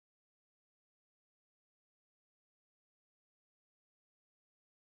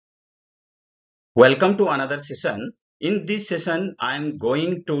Welcome to another session. In this session, I am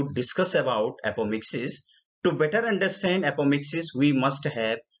going to discuss about apomixis. To better understand apomixis, we must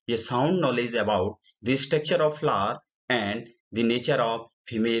have a sound knowledge about the structure of flower and the nature of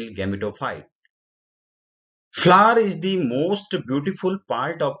female gametophyte. Flower is the most beautiful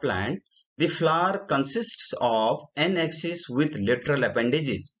part of plant. The flower consists of an axis with lateral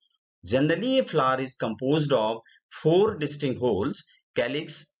appendages. Generally, a flower is composed of four distinct wholes: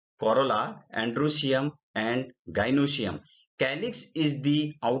 calyx, corolla, androecium, and gynoecium. Calyx is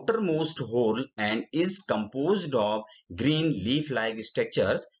the outermost whole and is composed of green leaf-like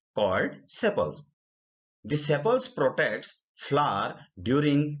structures called sepals. The sepals protects flower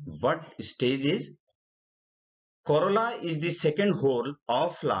during bud stages. Corolla is the second whole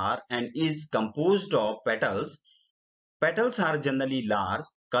of flower and is composed of petals. Petals are generally large,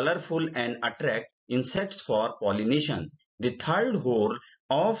 colorful and attract insects for pollination. The third whole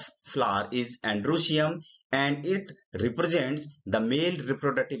of flower is androecium and it represents the male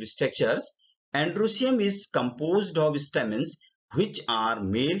reproductive structures. Androecium is composed of stamens which are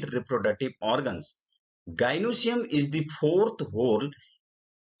male reproductive organs. Gynoecium is the fourth whole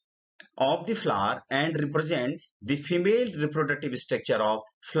of the flower and represent the female reproductive structure of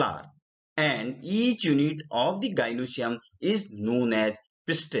flower, and each unit of the gynoecium is known as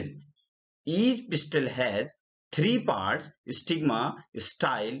pistil. Each pistil has three parts: stigma,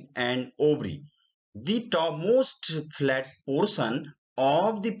 style, and ovary. The topmost flat portion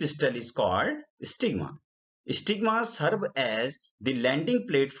of the pistil is called stigma. Stigma serve as the landing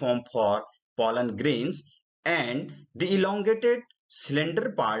platform for pollen grains, and the elongated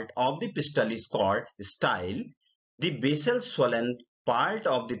slender part of the pistil is called style. The basal swollen part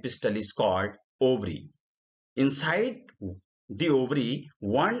of the pistil is called ovary. Inside the ovary,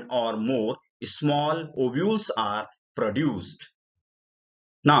 one or more small ovules are produced.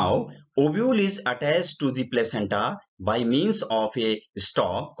 Now, ovule is attached to the placenta by means of a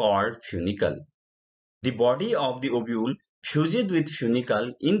stalk called funicle. The body of the ovule fuses with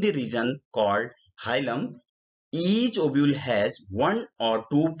funicle in the region called hilum. Each ovule has one or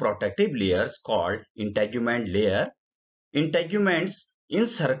two protective layers called integument layer. Integuments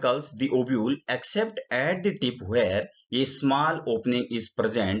encircles the ovule except at the tip where a small opening is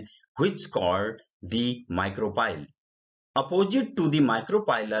present, which is called the micropyle. Opposite to the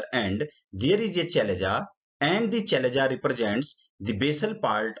micropylar end, there is a chalaza, and the chalaza represents the basal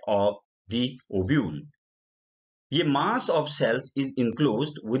part of the ovule. A mass of cells is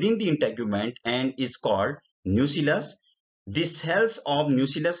enclosed within the integument and is called nucellus. The cells of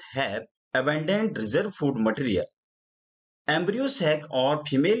nucellus have abundant reserve food material. Embryo sac or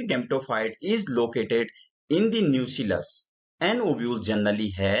female gametophyte is located in the nucellus. An ovule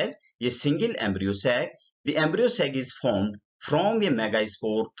generally has a single embryo sac. The embryo sac is formed from a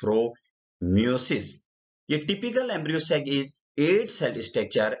megaspore through meiosis. A typical embryo sac is 8-cell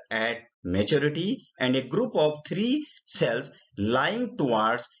structure at maturity and a group of 3 cells lying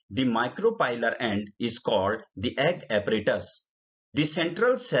towards the micropylar end is called the egg apparatus. The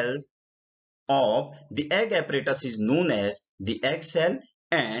central cell of the egg apparatus is known as the egg cell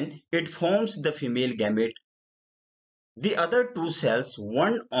and it forms the female gamete. The other two cells,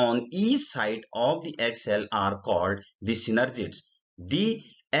 one on each side of the egg cell, are called the synergids. The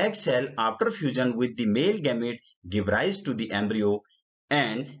egg cell after fusion with the male gamete give rise to the embryo,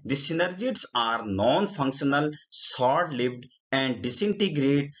 and the synergids are non-functional, short-lived and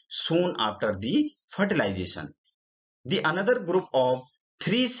disintegrate soon after the fertilization. The another group of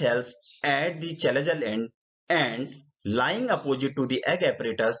 3 cells at the chalazal end and lying opposite to the egg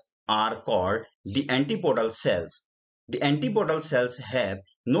apparatus are called the antipodal cells. The antipodal cells have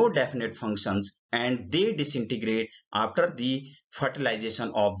no definite functions and they disintegrate after the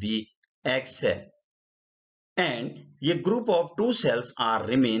fertilization of the egg cell. And a group of 2 cells are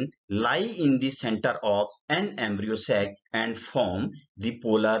remain lie in the center of an embryo sac and form the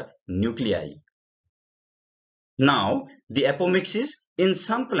polar nuclei. Now, the apomixis. In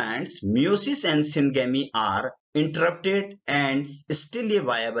some plants, meiosis and syngamy are interrupted and still a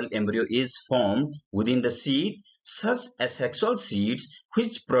viable embryo is formed within the seed. Such asexual seeds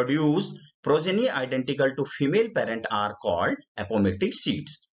which produce progeny identical to female parent are called apomictic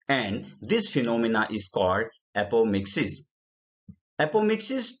seeds, and this phenomena is called apomixis.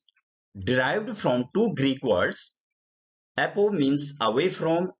 Apomixis derived from two Greek words. Apo means away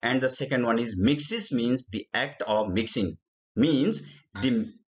from and the second one is mixis means the act of mixing. Means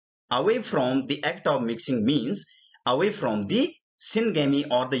the away from the act of mixing means away from the syngamy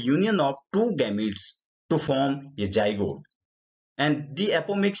or the union of two gametes to form a zygote. And the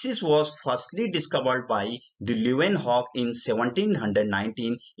Apomixis was firstly discovered by the Leeuwenhoek in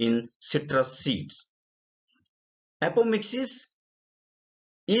 1719 in citrus seeds. Apomixis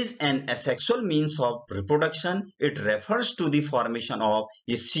is an asexual means of reproduction. It refers to the formation of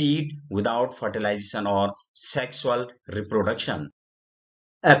a seed without fertilization or sexual reproduction.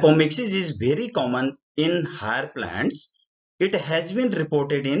 Apomixis is very common in higher plants. It has been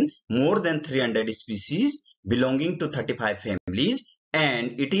reported in more than 300 species belonging to 35 families,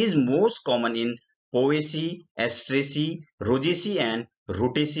 and it is most common in Poaceae, Asteraceae, Rosaceae and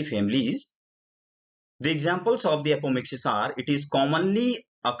Rutaceae families. The examples of the Apomixis are: it is commonly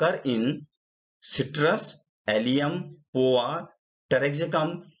occur in citrus, allium, poa,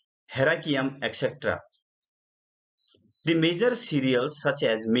 pterygium, hericium, etc. The major cereals such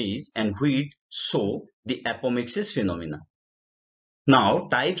as maize and wheat show the apomixis phenomena. Now,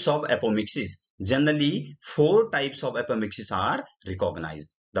 types of apomixis. Generally, 4 types of apomixis are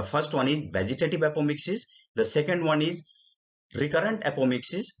recognized. The first one is vegetative apomixis. The second one is recurrent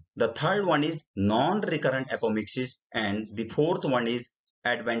apomixis. The third one is non-recurrent apomixis. And the fourth one is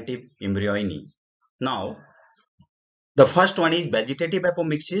adventive embryonine. Now, the first one is vegetative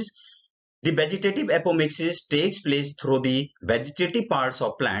apomixis. The vegetative apomixis takes place through the vegetative parts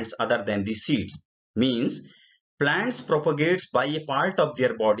of plants other than the seeds. Means plants propagates by a part of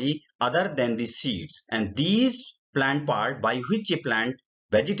their body other than the seeds, and these plant part by which a plant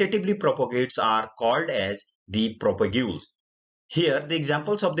vegetatively propagates are called as the propagules. Here the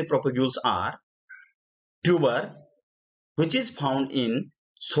examples of the propagules are tuber, which is found in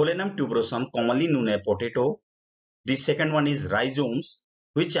Solanum tuberosum, commonly known as potato. The second one is rhizomes,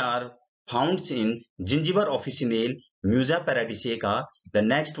 which are found in Gingiva officinale, Musa paradisaica. The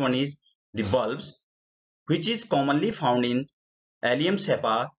next one is the bulbs, which is commonly found in Allium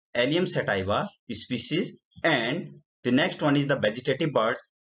cepa, Allium sativa species. And the next one is the vegetative birds.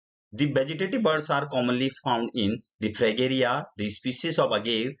 The vegetative birds are commonly found in the Fragaria, the species of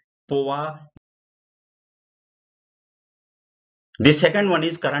agave, Poa. The second one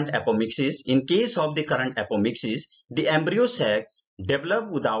is current apomixis. In case of the current apomixis, the embryo sac develop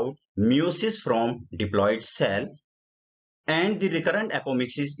without meiosis from diploid cell, and the recurrent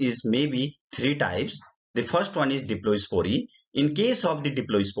apomixis is maybe 3 types. The first one is Diplospori. In case of the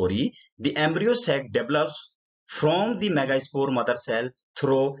Diplospori, the embryo sac develops from the megaspore mother cell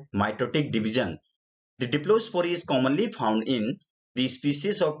through mitotic division. The Diplospori is commonly found in the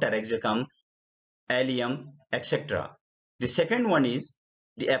species of Pterygium, Allium, etc. The second one is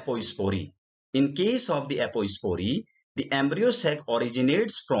the Apoespori. In case of the Apoespori, the embryo sac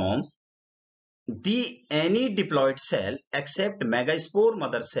originates from any diploid cell except megaspore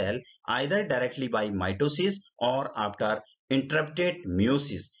mother cell, either directly by mitosis or after interrupted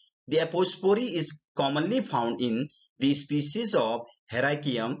meiosis. The Apoespori is commonly found in the species of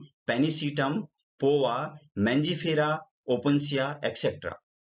Hericium, Panicetum, Poa, Mangifera, Opuntia, etc.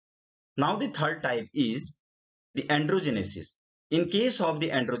 Now the third type is the androgenesis. In case of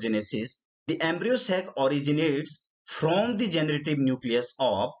the androgenesis, the embryo sac originates from the generative nucleus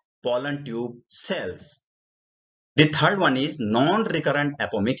of pollen tube cells. The third one is non-recurrent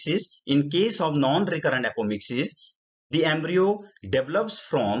apomixis. In case of non-recurrent apomixis, the embryo develops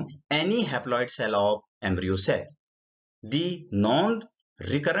from any haploid cell of embryo sac. The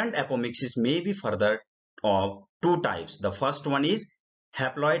non-recurrent apomixis may be further of 2 types. The first one is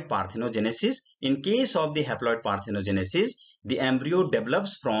Haploid Parthenogenesis. In case of the Haploid Parthenogenesis, the embryo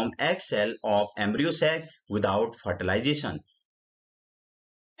develops from egg cell of embryo sac without fertilization.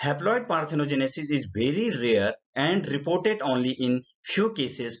 Haploid Parthenogenesis is very rare and reported only in few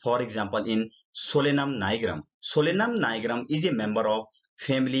cases. For example, in Solanum nigrum. Solanum nigrum is a member of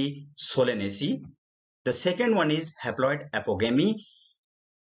family Solanaceae. The second one is Haploid Epogamy.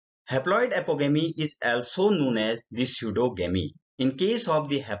 Haploid Epogamy is also known as the pseudogamy. In case of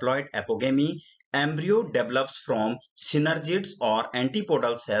the haploid epogamy, embryo develops from synergids or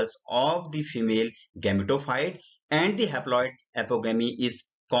antipodal cells of the female gametophyte, and the haploid epogamy is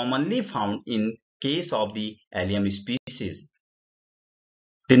commonly found in case of the Allium species.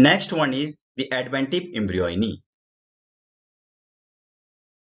 The next one is the Adventive Embryonine.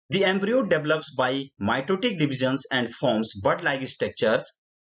 The embryo develops by mitotic divisions and forms bud-like structures.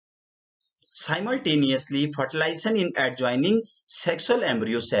 Simultaneously, fertilization in adjoining sexual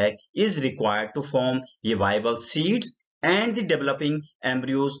embryo sac is required to form a viable seeds, and the developing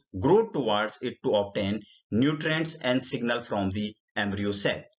embryos grow towards it to obtain nutrients and signal from the embryo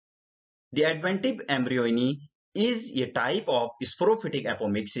sac. The adventive embryonine is a type of sporophytic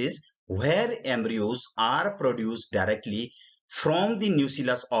apomixis where embryos are produced directly from the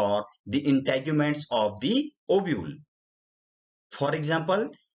nucellus or the integuments of the ovule. For example,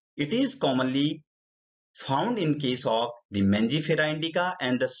 it is commonly found in case of the Mangifera indica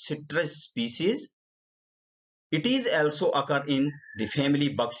and the citrus species. It is also occur in the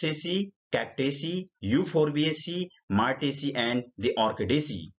family Buxaceae, Cactaceae, Euphorbiaceae, Martaceae and the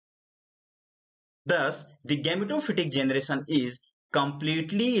Orchidaceae. Thus, the gametophytic generation is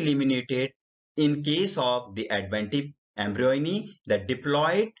completely eliminated in case of the Adventive Embryonine. The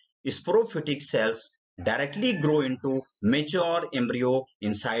diploid sporophytic cells directly grow into mature embryo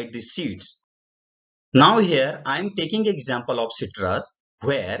inside the seeds. Now here I am taking example of citrus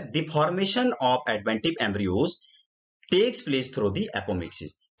where the formation of adventive embryos takes place through the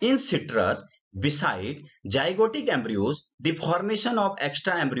apomixis. In citrus, beside zygotic embryos, the formation of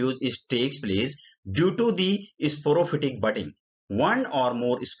extra embryos takes place due to the sporophytic budding. One or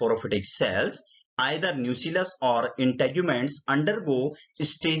more sporophytic cells, either nucellus or integuments, undergo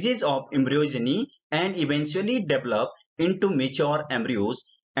stages of embryogeny and eventually develop into mature embryos,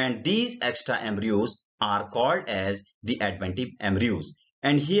 and these extra embryos are called as the adventive embryos.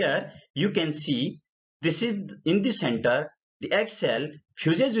 And here you can see this is in the center, the egg cell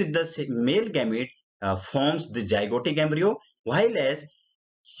fuses with the male gamete, forms the zygotic embryo, while as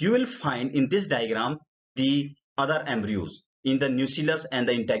you will find in this diagram the other embryos in the nucellus and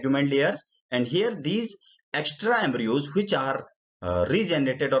the integument layers. And here these extra embryos which are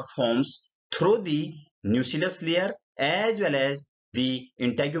regenerated or forms through the nucellus layer as well as the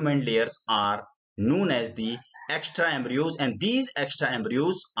integument layers are known as the extra embryos, and these extra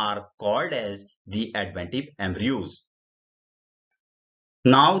embryos are called as the adventive embryos.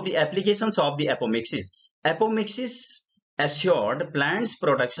 Now the applications of the apomixis. Apomixis assured plants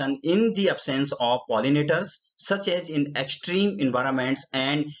production in the absence of pollinators such as in extreme environments,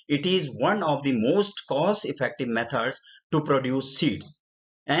 and it is one of the most cost-effective methods to produce seeds.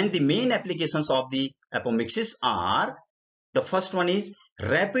 And the main applications of the apomixis are: the first one is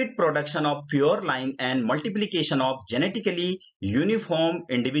rapid production of pure line and multiplication of genetically uniform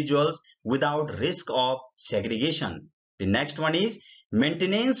individuals without risk of segregation. The next one is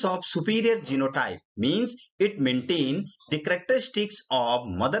maintenance of superior genotype, means it maintains the characteristics of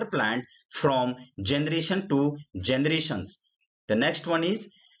mother plant from generation to generations. The next one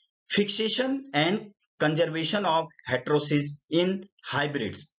is fixation and conservation of heterosis in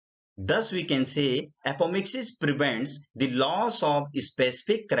hybrids. Thus, we can say apomixis prevents the loss of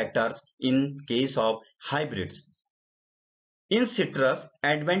specific characters in case of hybrids. In citrus,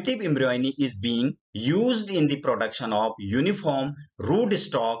 adventive embryony is being used in the production of uniform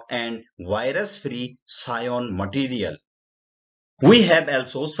rootstock and virus-free scion material. We have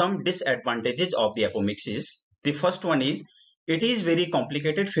also some disadvantages of the apomixis. The first one is it is very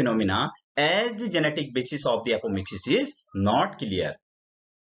complicated phenomena as the genetic basis of the apomixis is not clear.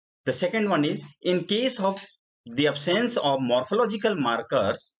 The second one is in case of the absence of morphological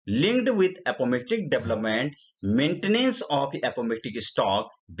markers linked with apomictic development, maintenance of the apomictic stock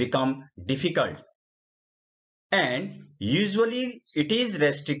become difficult. And usually it is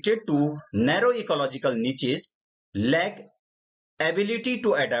restricted to narrow ecological niches, lack ability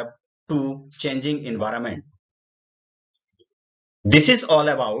to adapt to changing environment. This is all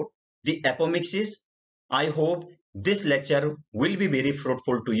about the apomixis. I hope this lecture will be very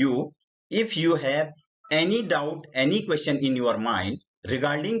fruitful to you. If you have any doubt, any question in your mind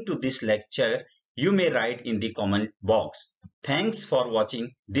regarding to this lecture, you may write in the comment box. Thanks for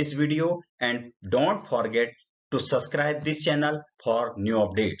watching this video and don't forget to subscribe this channel for new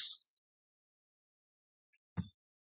updates.